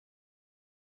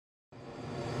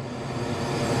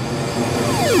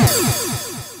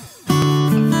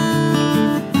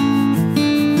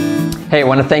Hey, I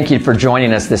want to thank you for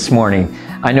joining us this morning.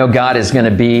 I know God is going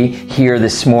to be here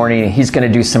this morning. He's going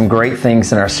to do some great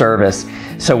things in our service.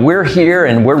 So we're here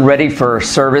and we're ready for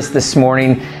service this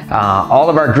morning. All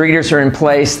of our greeters are in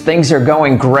place. Things are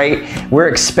going great. We're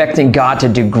expecting God to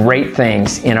do great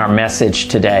things in our message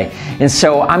today. And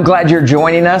so I'm glad you're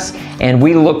joining us, and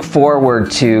we look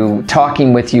forward to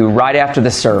talking with you right after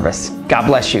the service. God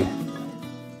bless you.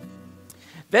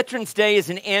 Veterans Day is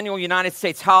an annual United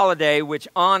States holiday which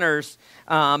honors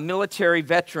military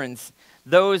veterans,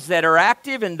 those that are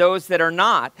active and those that are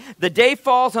not. The day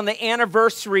falls on the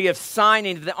anniversary of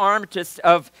signing the armistice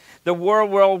of the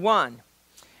World War I.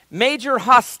 Major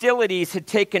hostilities had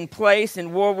taken place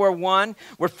in World War I,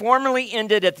 were formally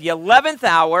ended at the 11th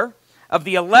hour of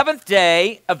the 11th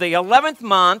day of the 11th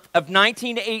month of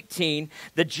 1918,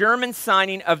 the German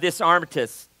signing of this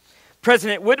armistice.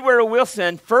 President Woodrow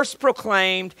Wilson first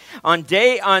proclaimed on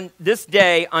this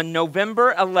day on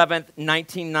November 11th,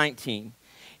 1919.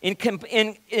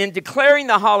 In declaring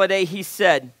the holiday, he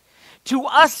said, "To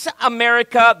us,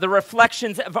 America, the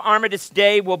reflections of Armistice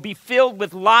Day will be filled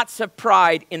with lots of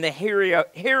pride in the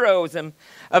heroism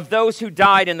of those who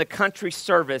died in the country's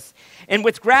service, and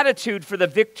with gratitude for the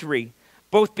victory,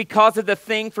 both because of the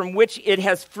thing from which it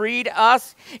has freed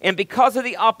us and because of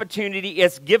the opportunity it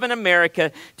has given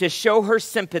America to show her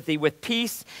sympathy with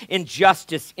peace and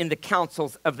justice in the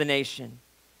councils of the nation."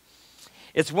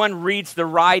 As one reads the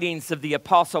writings of the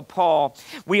Apostle Paul,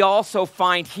 we also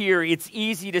find here it's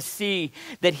easy to see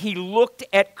that he looked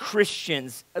at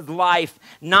Christians' life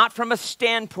not from a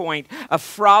standpoint of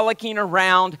frolicking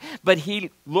around, but he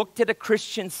looked at a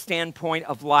Christian standpoint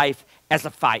of life as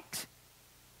a fight.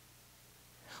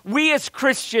 We as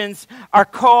Christians are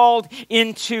called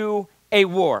into a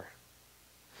war.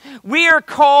 We are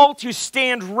called to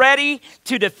stand ready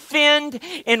to defend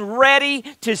and ready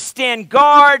to stand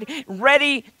guard,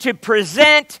 ready to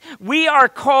present. We are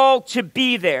called to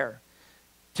be there.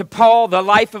 To Paul, the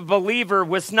life of a believer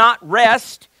was not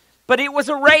rest, but it was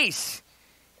a race.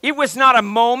 It was not a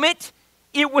moment,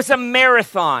 it was a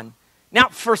marathon. Now,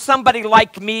 for somebody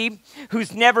like me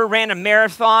who's never ran a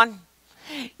marathon,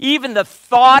 even the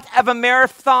thought of a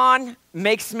marathon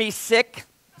makes me sick.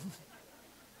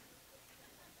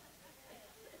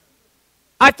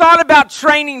 I thought about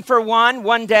training for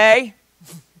one day,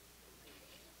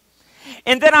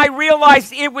 and then I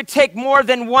realized it would take more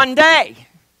than one day.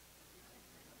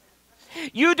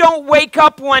 You don't wake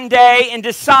up one day and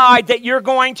decide that you're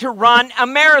going to run a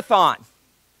marathon.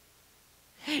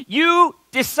 You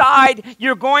decide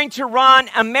you're going to run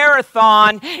a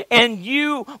marathon, and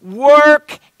you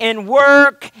work and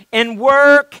work and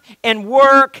work and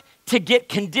work to get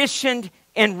conditioned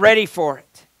and ready for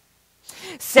it.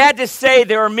 Sad to say,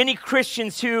 there are many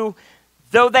Christians who,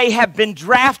 though they have been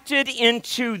drafted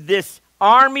into this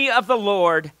army of the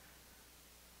Lord,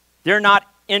 they're not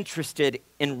interested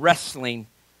in wrestling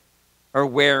or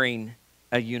wearing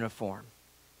a uniform.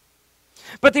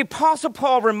 But the Apostle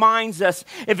Paul reminds us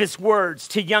of his words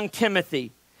to young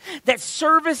Timothy, that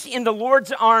service in the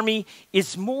Lord's army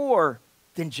is more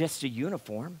than just a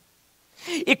uniform.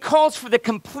 It calls for the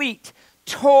complete,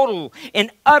 total,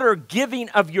 and utter giving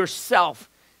of yourself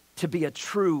to be a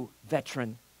true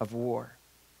veteran of war.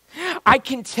 I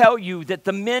can tell you that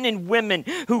the men and women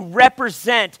who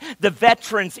represent the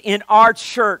veterans in our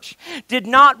church did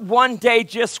not one day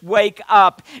just wake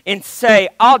up and say,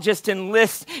 "I'll just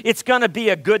enlist, it's going to be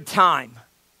a good time."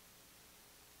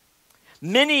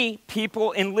 Many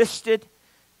people enlisted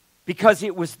because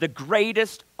it was the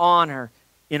greatest honor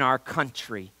in our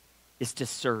country is to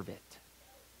serve it.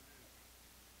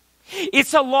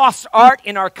 It's a lost art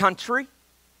in our country,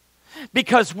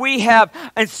 because we have,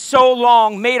 and so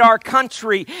long, made our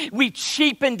country, we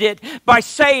cheapened it by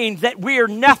saying that we are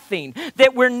nothing,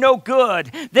 that we're no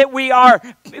good, that we are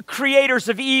creators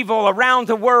of evil around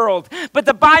the world. But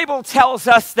the Bible tells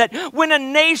us that when a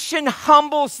nation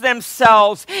humbles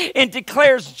themselves and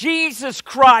declares Jesus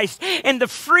Christ and the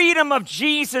freedom of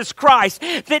Jesus Christ,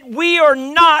 that we are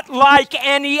not like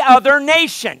any other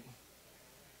nation.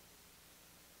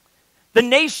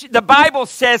 The Bible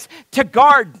says to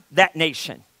guard that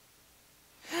nation.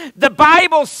 The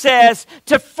Bible says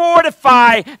to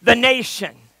fortify the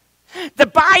nation. The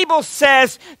Bible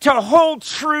says to hold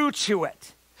true to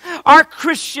it. Our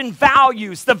Christian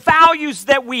values, the values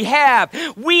that we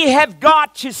have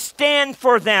got to stand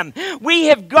for them. We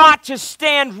have got to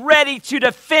stand ready to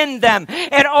defend them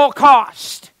at all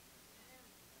cost.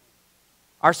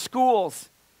 Our schools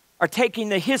are taking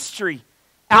the history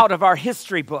out of our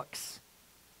history books.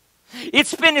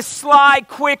 It's been a sly,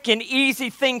 quick, and easy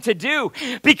thing to do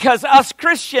because us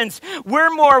Christians, we're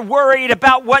more worried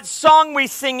about what song we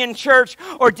sing in church,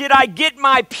 or did I get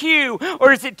my pew,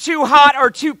 or is it too hot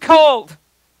or too cold?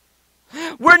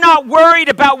 We're not worried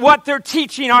about what they're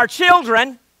teaching our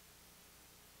children.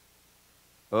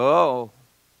 Oh,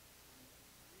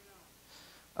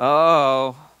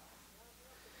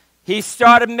 he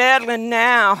started meddling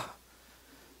now.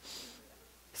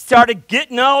 Started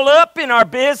getting all up in our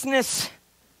business.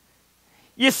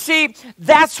 You see,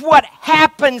 that's what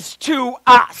happens to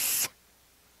us.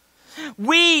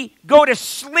 We go to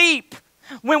sleep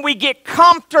when we get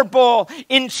comfortable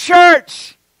in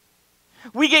church.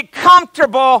 We get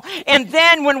comfortable, and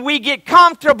then when we get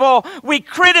comfortable, we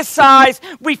criticize.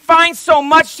 We find so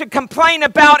much to complain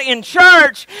about in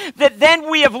church that then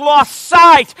we have lost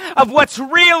sight of what's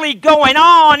really going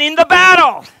on in the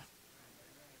battle.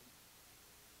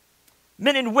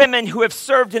 Men and women who have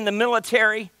served in the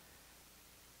military,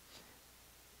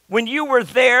 when you were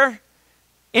there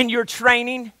in your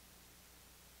training,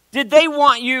 did they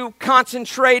want you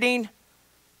concentrating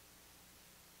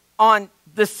on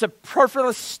the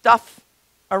superfluous stuff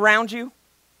around you?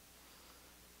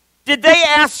 Did they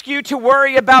ask you to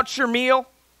worry about your meal?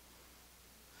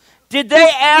 Did they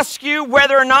ask you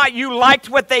whether or not you liked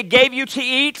what they gave you to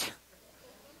eat?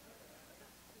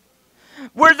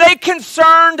 Were they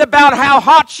concerned about how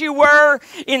hot you were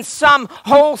in some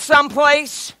hole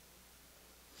someplace?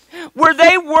 Were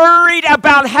they worried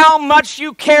about how much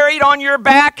you carried on your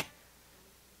back?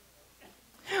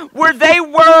 Were they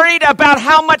worried about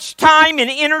how much time and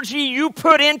energy you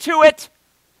put into it?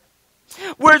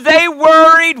 Were they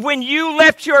worried when you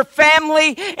left your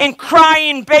family and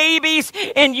crying babies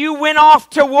and you went off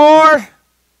to war?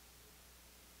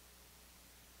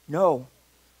 No.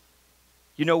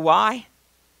 You know why?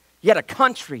 You had a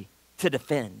country to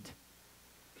defend.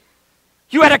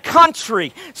 You had a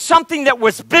country, something that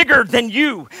was bigger than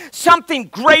you, something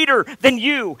greater than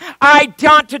you. I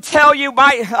want to tell you,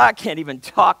 I can't even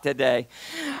talk today.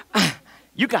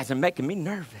 You guys are making me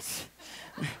nervous.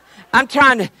 I'm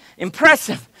trying to impress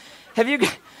them.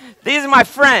 These are my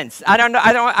friends.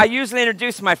 I usually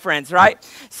introduce my friends, right?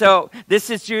 So this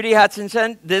is Judy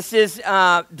Hutchinson. This is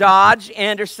Dodge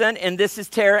Anderson. And this is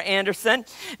Tara Anderson.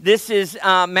 This is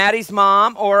Maddie's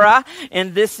mom, Aura.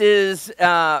 And this is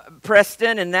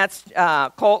Preston. And that's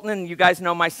Colton. And you guys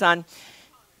know my son,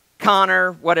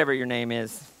 Connor, whatever your name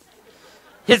is.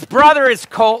 His brother is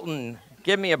Colton.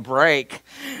 Give me a break.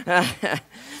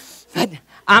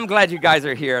 I'm glad you guys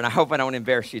are here. And I hope I don't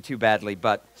embarrass you too badly.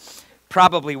 But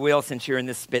probably will since you're in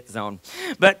this spit zone.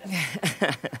 But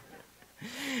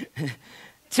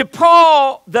to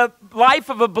Paul, the life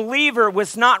of a believer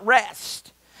was not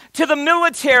rest. To the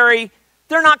military,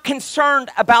 they're not concerned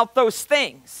about those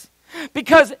things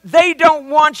because they don't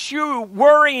want you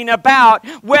worrying about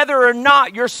whether or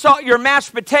not your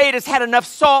mashed potatoes had enough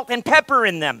salt and pepper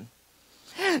in them.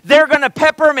 They're going to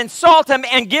pepper them and salt them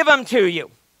and give them to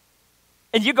you.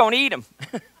 And you're going to eat them.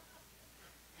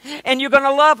 And you're going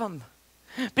to love them.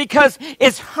 Because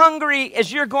as hungry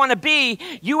as you're going to be,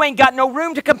 you ain't got no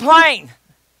room to complain.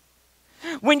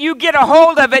 When you get a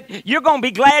hold of it, you're going to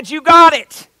be glad you got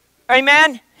it.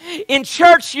 Amen? In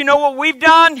church, you know what we've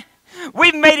done?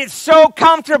 We've made it so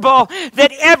comfortable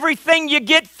that everything you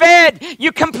get fed,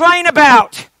 you complain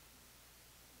about.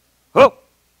 Oh,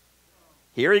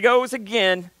 here he goes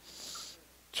again,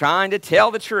 trying to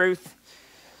tell the truth.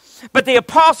 But the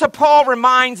Apostle Paul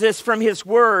reminds us from his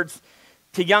words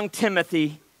to young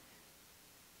Timothy,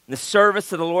 the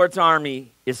service of the Lord's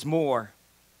army is more.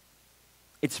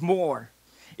 It's more.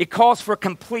 It calls for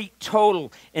complete,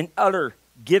 total, and utter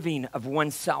giving of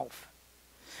oneself.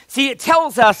 See, it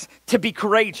tells us to be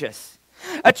courageous.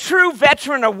 A true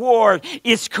veteran of war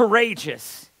is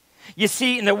courageous. You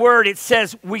see, in the word it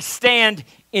says we stand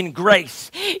in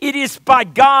grace. It is by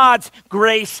God's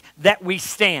grace that we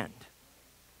stand.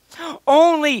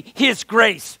 Only His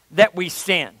grace that we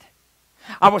stand.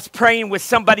 I was praying with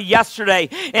somebody yesterday,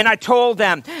 and I told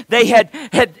them they had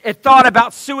thought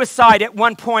about suicide at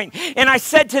one point. And I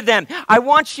said to them, I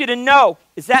want you to know,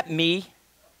 is that me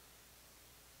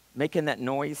making that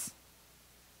noise?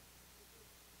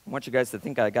 I want you guys to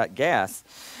think I got gas.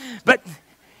 But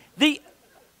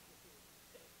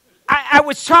I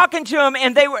was talking to them,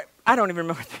 and they were, I don't even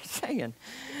remember what they're saying.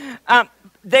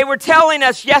 They were telling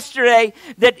us yesterday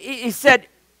that he said,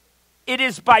 it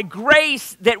is by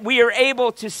grace that we are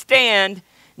able to stand.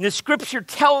 And the scripture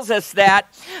tells us that.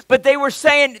 But they were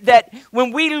saying that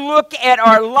when we look at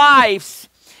our lives,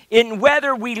 in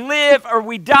whether we live or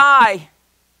we die,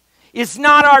 it's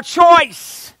not our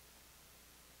choice.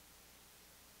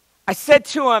 I said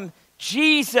to him,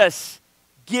 Jesus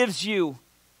gives you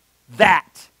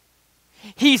that.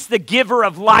 He's the giver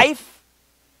of life.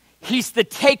 He's the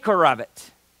taker of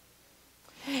it.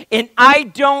 And I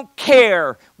don't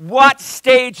care what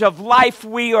stage of life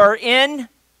we are in,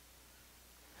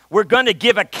 we're going to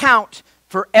give account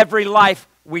for every life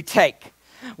we take.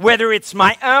 Whether it's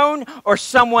my own or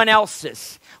someone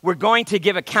else's, we're going to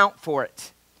give account for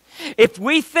it. If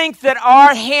we think that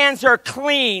our hands are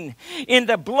clean in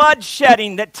the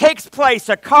bloodshedding that takes place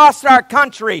across our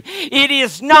country, it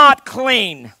is not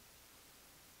clean.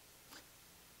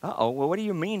 Well, what do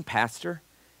you mean, Pastor?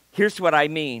 Here's what I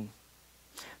mean.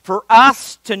 For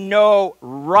us to know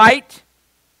right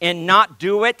and not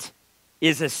do it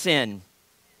is a sin.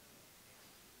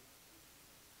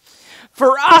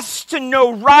 For us to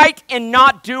know right and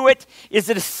not do it is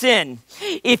a sin.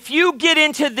 If you get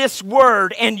into this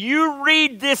word and you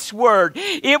read this word,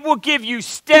 it will give you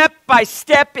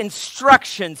step-by-step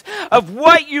instructions of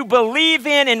what you believe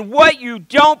in and what you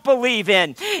don't believe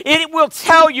in. It will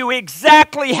tell you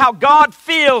exactly how God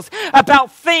feels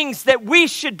about things that we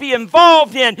should be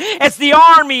involved in as the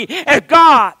army of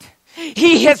God.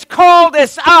 He has called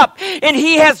us up and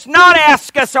He has not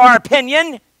asked us our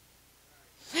opinion.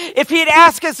 If He had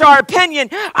asked us our opinion,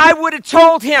 I would have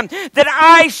told Him that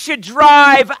I should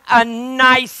drive a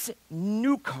nice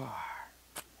new car.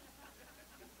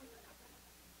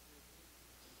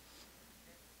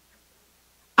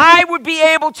 I would be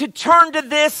able to turn to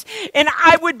this and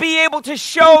I would be able to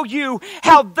show you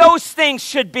how those things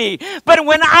should be. But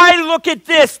when I look at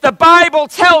this, the Bible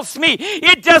tells me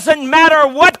it doesn't matter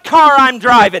what car I'm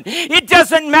driving. It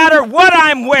doesn't matter what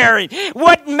I'm wearing.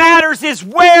 What matters is,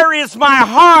 where is my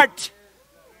heart?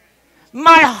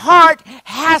 My heart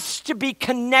has to be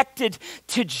connected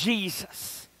to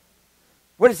Jesus.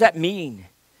 What does that mean?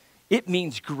 It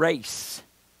means grace,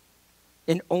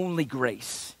 and only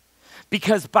grace.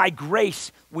 Because by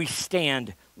grace, we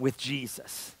stand with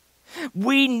Jesus.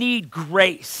 We need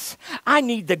grace. I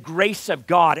need the grace of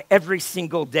God every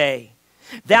single day.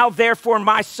 Thou therefore,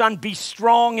 my son, be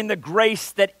strong in the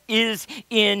grace that is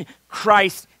in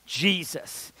Christ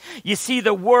Jesus. You see,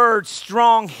 the word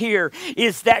strong here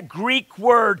is that Greek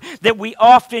word that we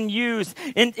often use,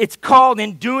 and it's called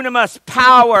in dunamis,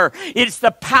 power. It's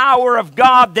the power of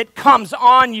God that comes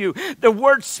on you. The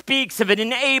word speaks of it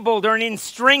enabled or in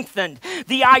strengthened.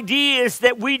 The idea is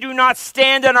that we do not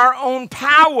stand in our own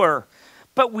power,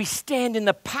 but we stand in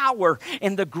the power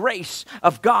and the grace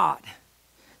of God.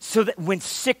 So that when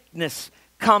sickness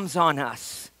comes on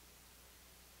us,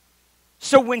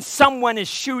 so when someone is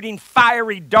shooting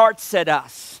fiery darts at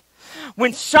us,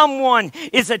 when someone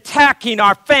is attacking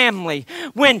our family,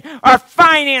 when our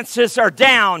finances are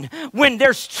down, when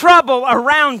there's trouble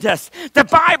around us, the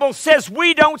Bible says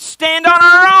we don't stand on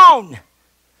our own.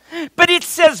 But it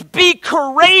says, be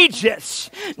courageous.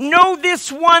 Know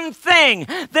this one thing,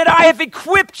 that I have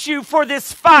equipped you for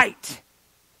this fight.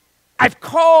 I've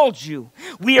called you.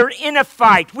 We are in a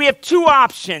fight. We have two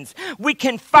options. We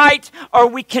can fight or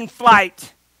we can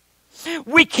flight.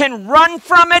 We can run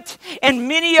from it, and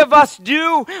many of us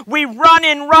do. We run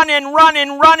and run and run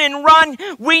and run and run.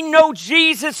 We know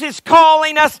Jesus is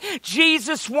calling us.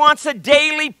 Jesus wants a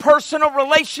daily personal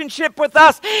relationship with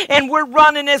us, and we're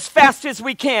running as fast as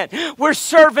we can. We're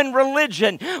serving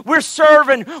religion. We're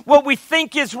serving what we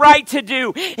think is right to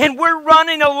do, and we're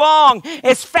running along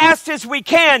as fast as we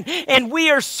can, and we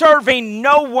are serving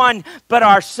no one but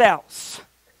ourselves.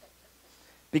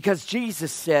 Because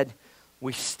Jesus said,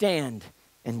 we stand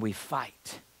and we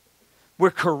fight.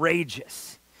 We're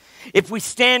courageous. If we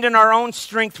stand in our own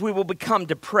strength, we will become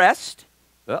depressed.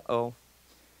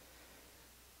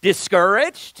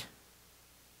 Discouraged.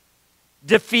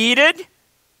 Defeated.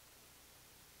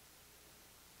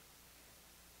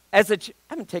 I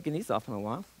haven't taken these off in a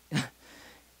while.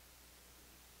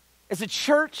 As a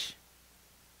church,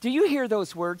 do you hear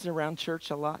those words around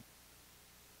church a lot?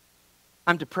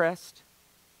 I'm depressed.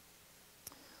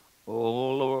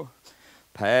 Oh, Lord,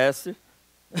 Pastor,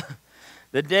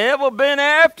 the devil been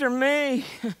after me.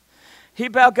 He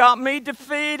about got me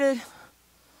defeated.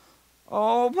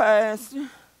 Oh, Pastor,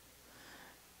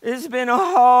 it's been a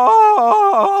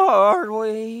hard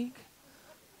week.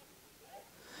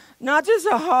 Not just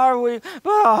a hard week,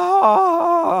 but a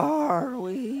hard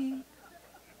week.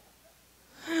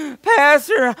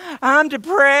 Pastor, I'm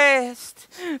depressed.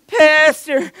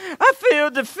 Pastor, I feel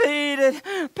defeated.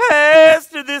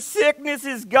 Pastor, this sickness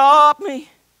has got me.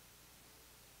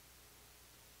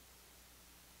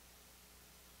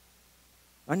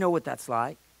 I know what that's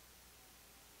like.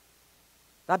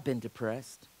 I've been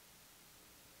depressed.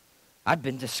 I've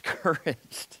been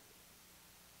discouraged.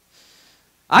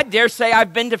 I dare say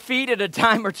I've been defeated a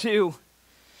time or two.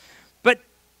 But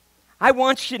I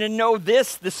want you to know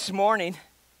this morning.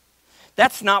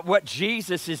 That's not what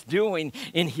Jesus is doing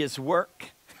in his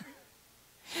work.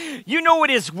 You know what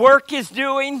his work is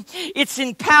doing? It's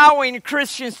empowering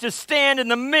Christians to stand in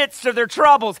the midst of their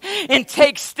troubles and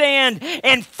take stand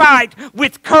and fight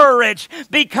with courage,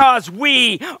 because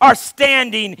we are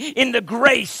standing in the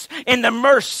grace and the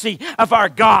mercy of our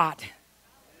God.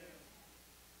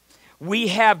 We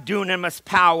have dunamis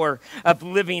power of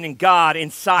living in God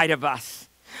inside of us.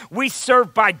 We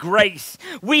serve by grace.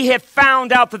 We have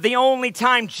found out that the only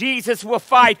time Jesus will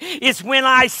fight is when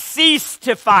I cease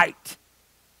to fight.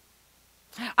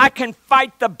 I can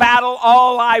fight the battle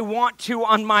all I want to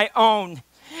on my own.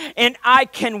 And I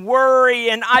can worry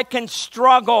and I can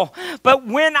struggle. But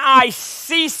when I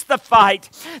cease the fight,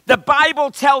 the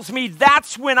Bible tells me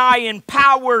that's when I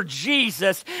empower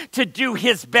Jesus to do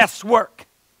his best work.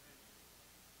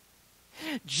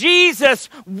 Jesus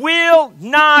will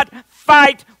not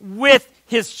fight with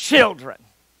his children.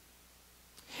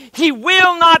 He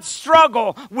will not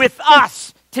struggle with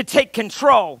us to take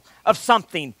control of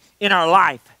something in our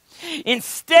life.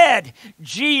 Instead,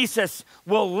 Jesus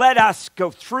will let us go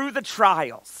through the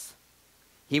trials.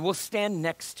 He will stand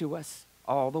next to us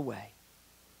all the way.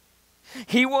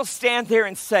 He will stand there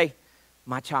and say,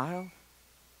 my child,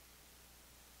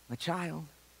 my child,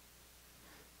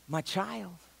 my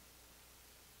child.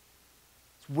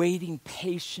 He's waiting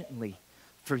patiently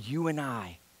for you and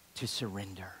I to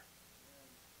surrender.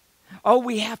 All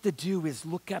we have to do is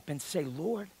look up and say,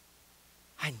 Lord,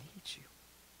 I need you.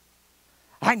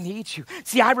 I need you.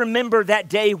 See, I remember that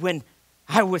day when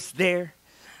I was there,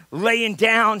 laying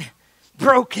down,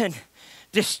 broken,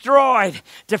 destroyed,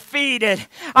 defeated.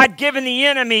 I'd given the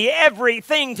enemy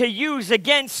everything to use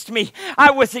against me. I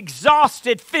was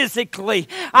exhausted physically.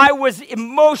 I was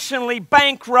emotionally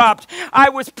bankrupt. I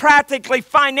was practically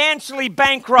financially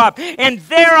bankrupt. And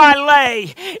there I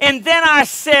lay. And then I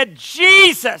said,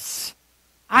 Jesus,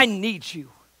 I need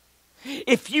you.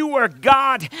 If you are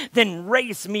God, then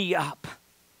raise me up.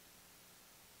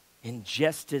 And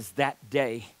just as that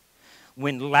day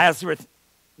when Lazarus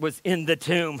was in the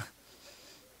tomb,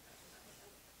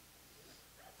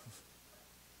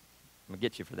 I'm going to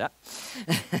get you for that.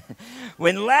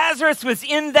 When Lazarus was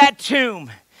in that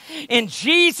tomb and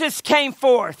Jesus came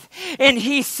forth and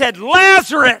he said,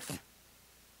 Lazarus,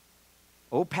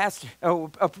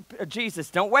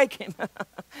 Jesus, don't wake him.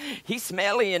 He's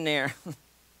smelly in there.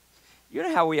 You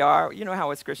know how we are. You know how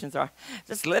us Christians are.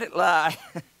 Just let it lie.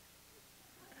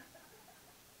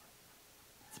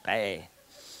 It's bad.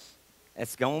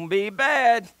 It's going to be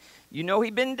bad. You know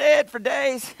he's been dead for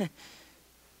days.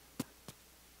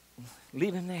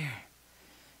 Leave him there.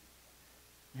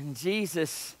 And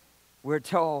Jesus, we're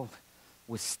told,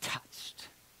 was touched.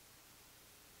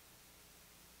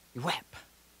 He wept.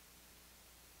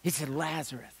 He said,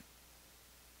 Lazarus,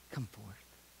 come forth.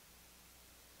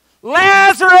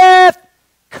 Lazarus,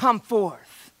 come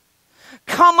forth.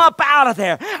 Come up out of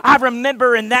there. I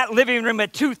remember in that living room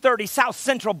at 230 South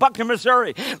Central, Buckner,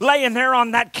 Missouri, laying there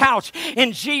on that couch,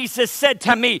 and Jesus said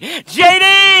to me,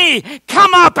 JD,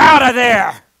 come up out of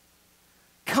there.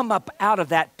 Come up out of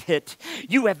that pit.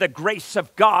 You have the grace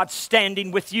of God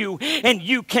standing with you, and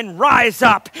you can rise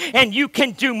up, and you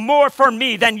can do more for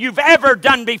me than you've ever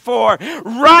done before.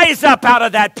 Rise up out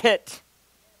of that pit.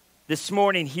 This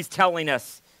morning, he's telling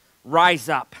us, rise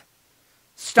up.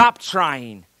 Stop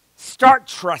trying. Start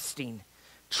trusting.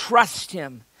 Trust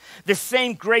him. The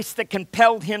same grace that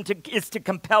compelled him is to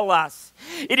compel us.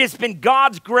 It has been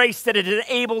God's grace that has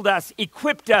enabled us,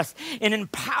 equipped us, and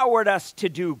empowered us to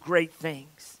do great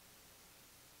things.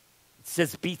 It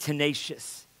says, be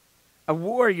tenacious. A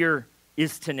warrior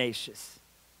is tenacious.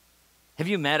 Have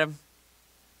you met him?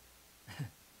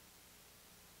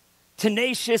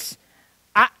 Tenacious,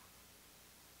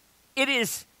 it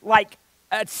is like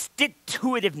a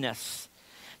stick-to-itiveness.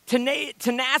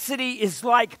 Tenacity is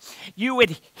like you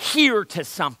adhere to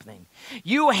something.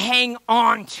 You hang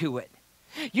on to it.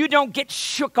 You don't get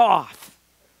shook off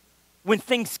when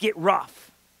things get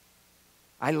rough.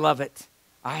 I love it.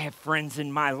 I have friends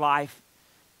in my life.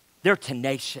 They're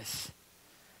tenacious.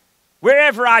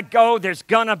 Wherever I go, there's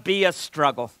gonna be a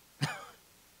struggle.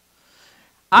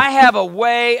 I have a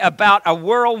way about a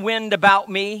whirlwind about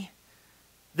me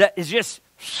that is just...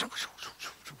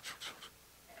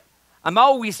 I'm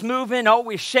always moving,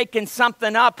 always shaking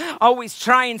something up, always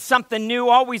trying something new,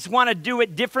 always want to do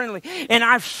it differently. And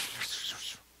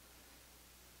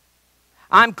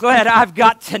I'm glad I've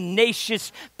got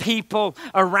tenacious people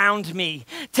around me.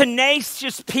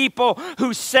 Tenacious people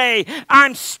who say,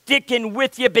 I'm sticking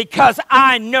with you because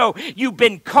I know you've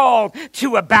been called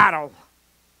to a battle.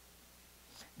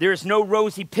 There is no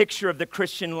rosy picture of the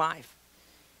Christian life.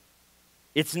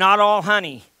 It's not all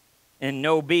honey and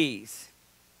no bees.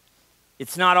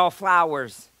 It's not all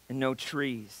flowers and no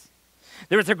trees.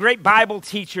 There was a great Bible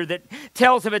teacher that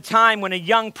tells of a time when a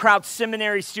young, proud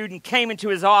seminary student came into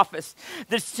his office.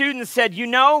 The student said, you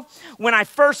know, when I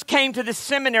first came to the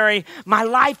seminary, my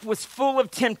life was full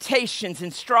of temptations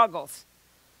and struggles.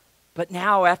 But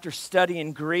now, after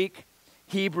studying Greek,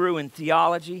 Hebrew, and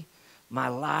theology, my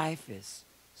life is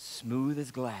smooth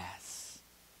as glass.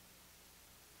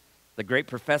 The great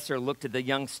professor looked at the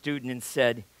young student and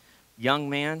said, young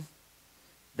man,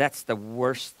 that's the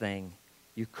worst thing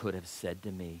you could have said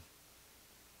to me.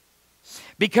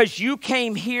 Because you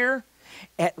came here,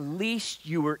 at least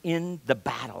you were in the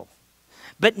battle.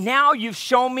 But now you've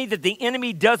shown me that the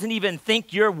enemy doesn't even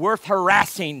think you're worth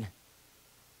harassing.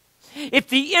 If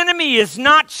the enemy is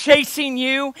not chasing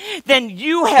you, then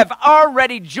you have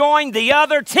already joined the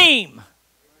other team.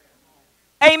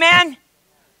 Amen?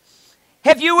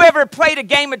 Have you ever played a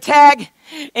game of tag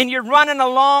and you're running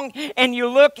along and you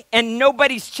look and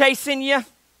nobody's chasing you?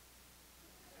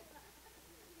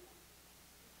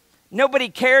 Nobody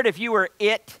cared if you were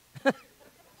it.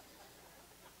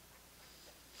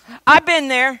 I've been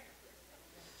there.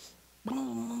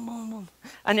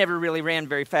 I never really ran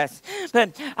very fast.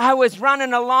 But I was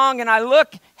running along and I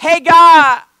look, hey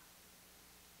guy,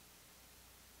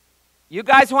 you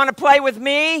guys want to play with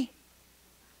me?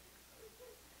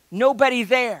 Nobody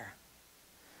there.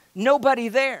 Nobody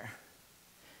there.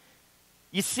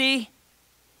 You see,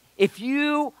 if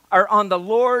you are on the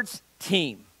Lord's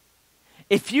team,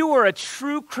 if you are a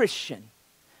true Christian,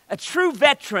 a true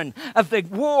veteran of the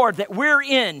war that we're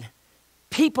in,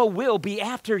 people will be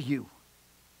after you.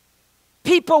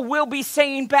 People will be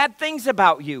saying bad things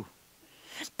about you.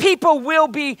 People will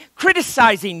be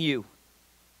criticizing you.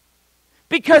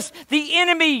 Because the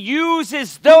enemy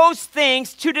uses those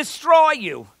things to destroy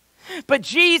you. But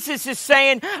Jesus is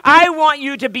saying, I want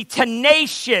you to be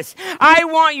tenacious. I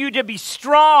want you to be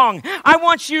strong. I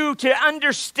want you to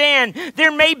understand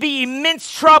there may be immense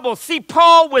trouble. See,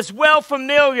 Paul was well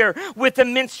familiar with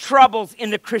immense troubles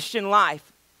in the Christian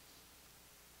life.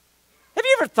 Have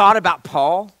you ever thought about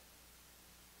Paul?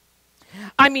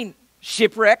 I mean,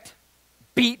 shipwrecked,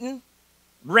 beaten,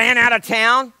 ran out of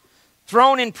town,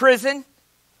 thrown in prison,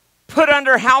 put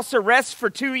under house arrest for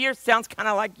 2 years. Sounds kind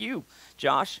of like you,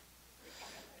 Josh.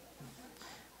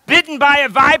 Bitten by a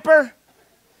viper,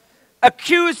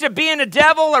 accused of being a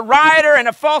devil, a rioter, and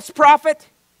a false prophet.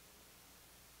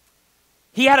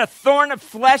 He had a thorn of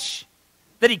flesh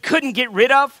that he couldn't get rid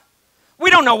of. We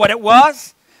don't know what it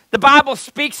was. The Bible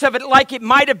speaks of it like it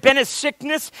might have been a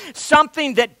sickness,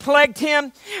 something that plagued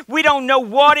him. We don't know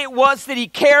what it was that he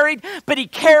carried, but he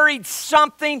carried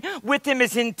something with him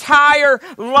his entire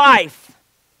life.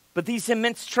 But these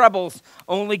immense troubles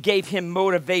only gave him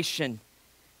motivation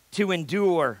to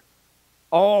endure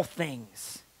all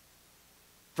things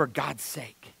for God's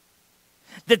sake,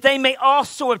 that they may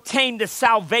also obtain the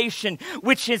salvation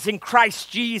which is in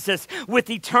Christ Jesus with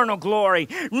eternal glory.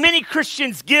 Many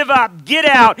Christians give up, get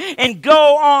out, and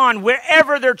go on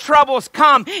wherever their troubles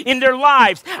come in their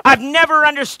lives. I've never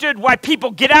understood why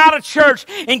people get out of church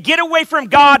and get away from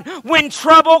God when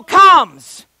trouble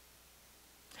comes.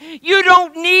 You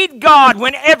don't need God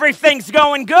when everything's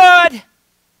going good.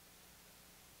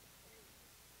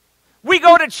 We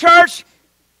go to church,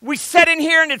 we sit in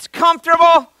here and it's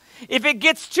comfortable. If it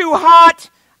gets too hot,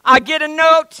 I get a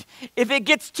note. If it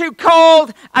gets too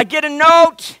cold, I get a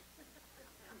note.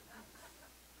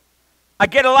 I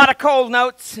get a lot of cold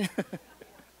notes.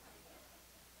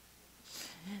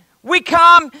 We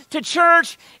come to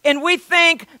church and we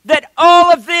think that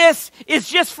all of this is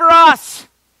just for us.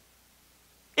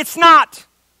 It's not.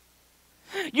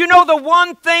 You know, the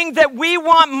one thing that we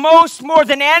want most, more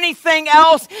than anything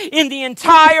else in the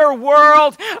entire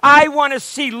world, I want to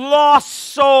see lost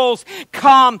souls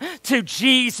come to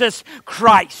Jesus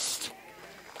Christ.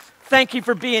 Thank you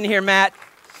for being here, Matt.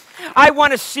 I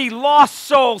want to see lost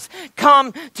souls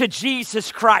come to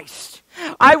Jesus Christ.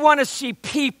 I want to see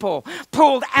people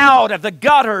pulled out of the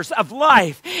gutters of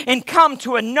life and come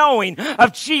to a knowing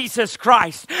of Jesus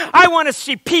Christ. I want to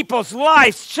see people's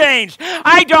lives changed.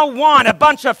 I don't want a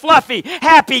bunch of fluffy,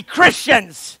 happy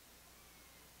Christians.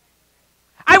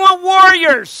 I want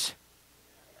warriors.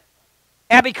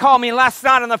 Abby called me last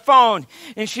night on the phone,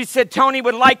 and she said Tony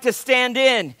would like to stand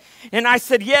in. And I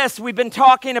said, yes, we've been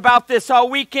talking about this all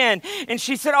weekend. And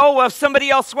she said, oh, well, if somebody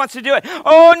else wants to do it.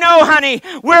 Oh, no, honey,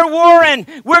 we're warring.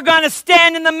 We're going to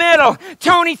stand in the middle.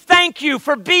 Tony, thank you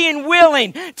for being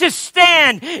willing to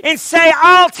stand and say,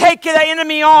 I'll take the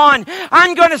enemy on.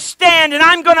 I'm going to stand and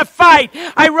I'm going to fight.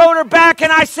 I wrote her back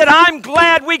and I said, I'm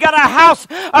glad we got a house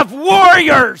of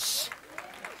warriors.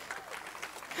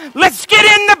 Let's get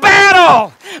in the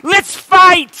battle. Let's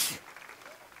fight.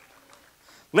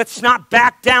 Let's not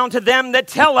back down to them that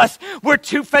tell us we're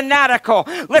too fanatical.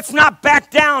 Let's not back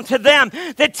down to them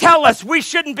that tell us we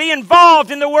shouldn't be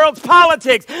involved in the world's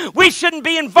politics. We shouldn't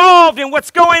be involved in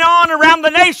what's going on around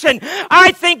the nation.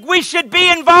 I think we should be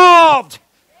involved.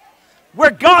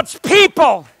 We're God's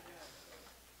people.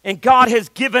 And God has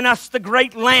given us the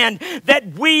great land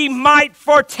that we might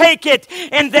partake it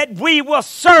and that we will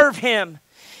serve Him.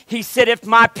 He said, if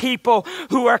my people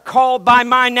who are called by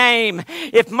my name,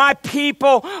 if my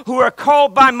people who are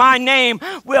called by my name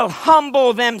will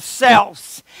humble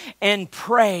themselves and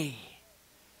pray,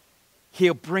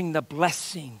 He'll bring the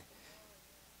blessing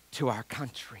to our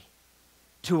country,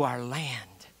 to our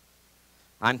land.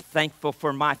 I'm thankful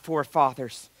for my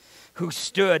forefathers who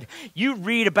stood. You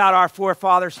read about our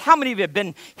forefathers. How many of you have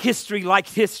been history like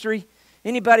history?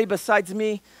 Anybody besides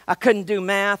me? I couldn't do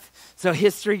math, so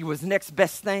history was the next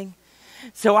best thing.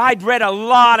 So I'd read a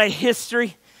lot of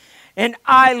history, and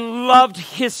I loved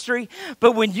history.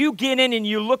 But when you get in and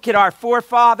you look at our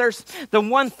forefathers, the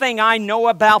one thing I know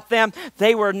about them,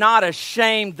 they were not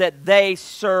ashamed that they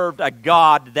served a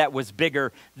God that was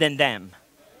bigger than them.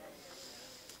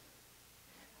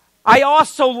 I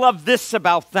also love this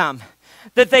about them,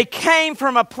 that they came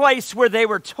from a place where they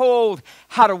were told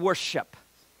how to worship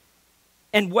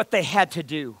and what they had to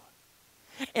do.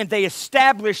 And they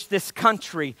established this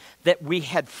country that we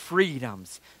had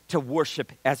freedoms to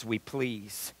worship as we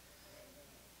please.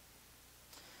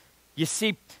 You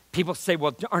see, people say,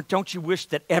 well, don't you wish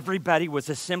that everybody was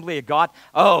Assembly of God?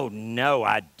 Oh, no,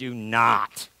 I do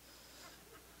not.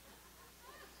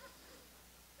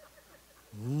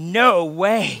 No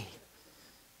way.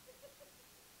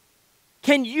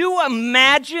 Can you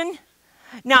imagine?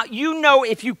 Now, you know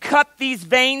if you cut these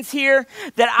veins here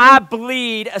that I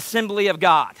bleed Assembly of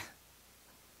God.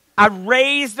 I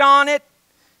raised on it,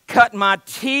 cut my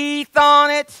teeth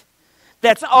on it.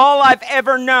 That's all I've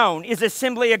ever known is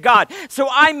Assembly of God. So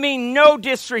I mean no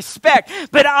disrespect,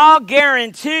 but I'll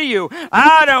guarantee you,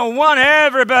 I don't want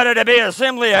everybody to be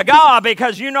Assembly of God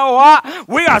because you know what?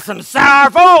 We are some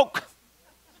sour folk.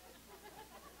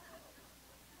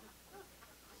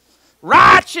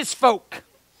 Righteous folk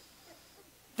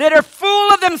that are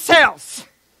full of themselves.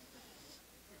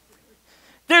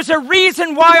 There's a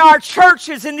reason why our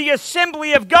churches in the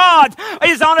Assembly of God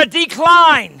is on a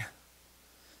decline.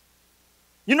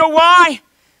 You know why?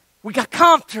 We got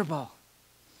comfortable.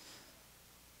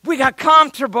 We got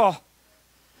comfortable.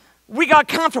 We got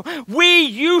comfortable. We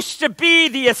used to be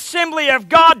the Assembly of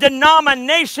God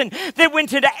denomination that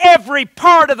went into every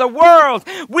part of the world.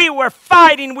 We were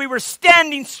fighting. We were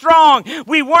standing strong.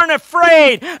 We weren't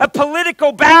afraid of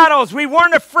political battles. We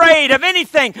weren't afraid of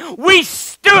anything. We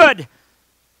stood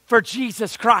for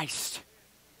Jesus Christ.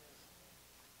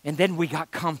 And then we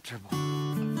got comfortable.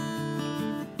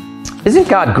 Isn't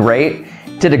God great?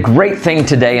 Did a great thing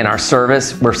today in our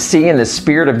service. We're seeing the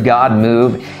Spirit of God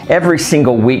move. Every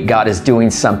single week, God is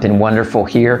doing something wonderful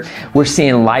here. We're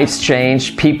seeing lives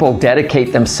change, people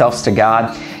dedicate themselves to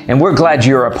God, and we're glad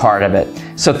you're a part of it.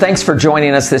 So thanks for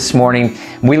joining us this morning.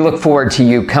 We look forward to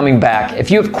you coming back. If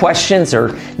you have questions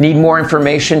or need more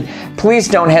information, please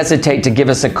don't hesitate to give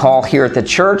us a call here at the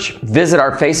church, visit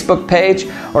our Facebook page,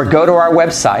 or go to our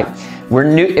website. We're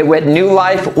new at New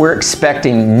Life. We're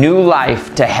expecting new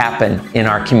life to happen in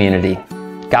our community.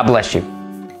 God bless you.